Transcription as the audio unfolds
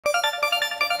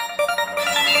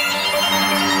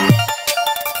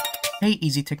Hey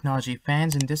Easy Technology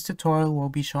fans, in this tutorial we'll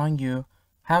be showing you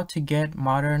how to get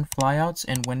modern flyouts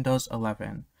in Windows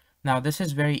 11. Now this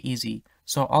is very easy,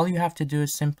 so all you have to do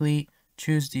is simply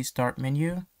choose the Start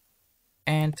menu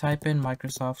and type in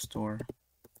Microsoft Store.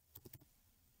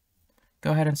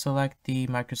 Go ahead and select the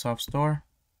Microsoft Store.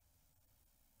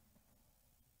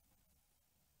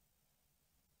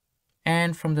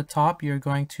 And from the top you're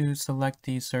going to select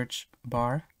the search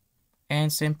bar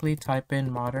and simply type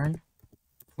in Modern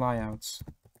Flyouts.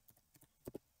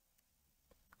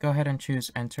 Go ahead and choose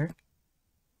Enter.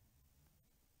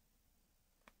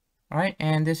 Alright,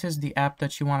 and this is the app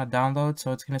that you want to download,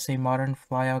 so it's going to say Modern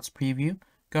Flyouts Preview.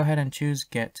 Go ahead and choose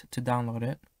Get to download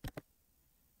it.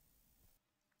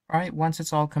 Alright, once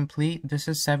it's all complete, this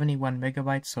is 71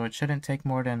 megabytes, so it shouldn't take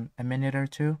more than a minute or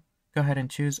two. Go ahead and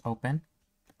choose Open.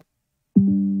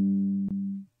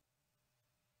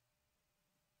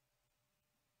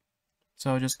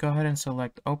 So just go ahead and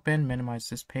select Open, minimize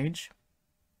this page,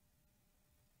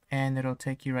 and it'll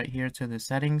take you right here to the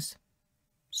settings.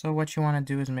 So what you want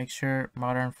to do is make sure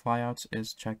Modern Flyouts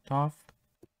is checked off.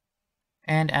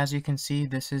 And as you can see,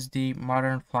 this is the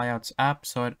Modern Flyouts app,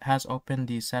 so it has opened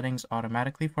the settings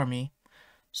automatically for me.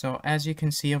 So as you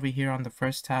can see over here on the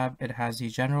first tab, it has the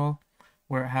General,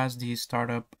 where it has the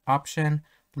Startup option,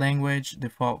 Language,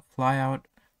 Default Flyout,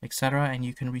 etc. And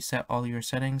you can reset all your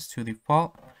settings to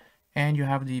default. And you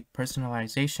have the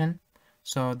Personalization.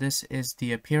 So this is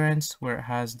the Appearance, where it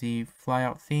has the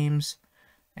flyout themes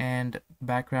and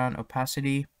background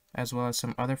opacity, as well as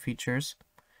some other features.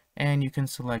 And you can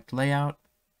select Layout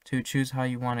to choose how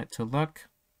you want it to look.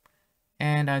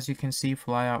 And as you can see,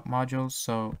 flyout modules,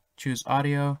 so choose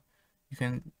Audio. You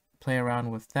can play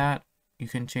around with that. You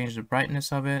can change the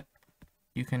brightness of it.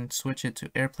 You can switch it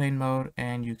to airplane mode,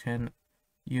 and you can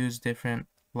use different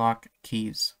lock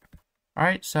keys.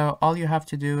 Alright, so all you have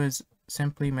to do is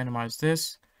simply minimize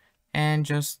this and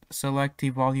just select the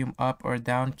volume up or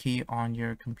down key on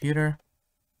your computer.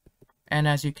 And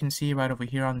as you can see right over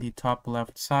here on the top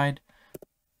left side,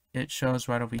 it shows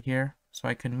right over here. So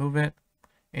I can move it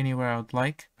anywhere I would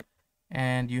like.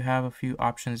 And you have a few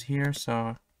options here.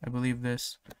 So I believe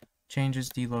this changes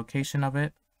the location of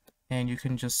it. And you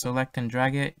can just select and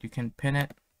drag it. You can pin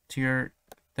it to your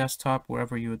desktop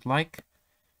wherever you would like.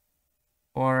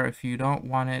 Or if you don't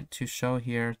want it to show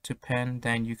here to pin,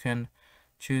 then you can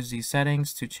choose the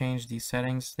settings to change the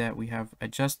settings that we have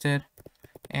adjusted,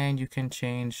 and you can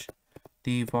change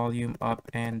the volume up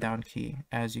and down key,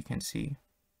 as you can see.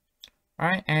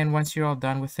 Alright, and once you're all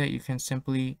done with it, you can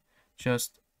simply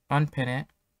just unpin it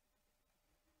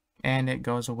and it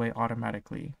goes away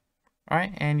automatically.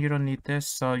 Alright, and you don't need this,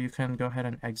 so you can go ahead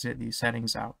and exit the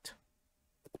settings out.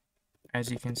 As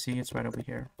you can see, it's right over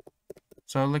here.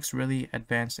 So it looks really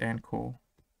advanced and cool.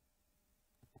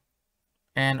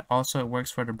 And also it works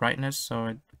for the brightness, so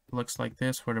it looks like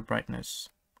this for the brightness.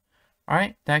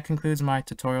 Alright, that concludes my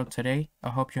tutorial today.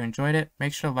 I hope you enjoyed it.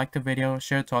 Make sure to like the video,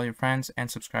 share it to all your friends,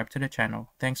 and subscribe to the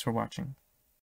channel. Thanks for watching.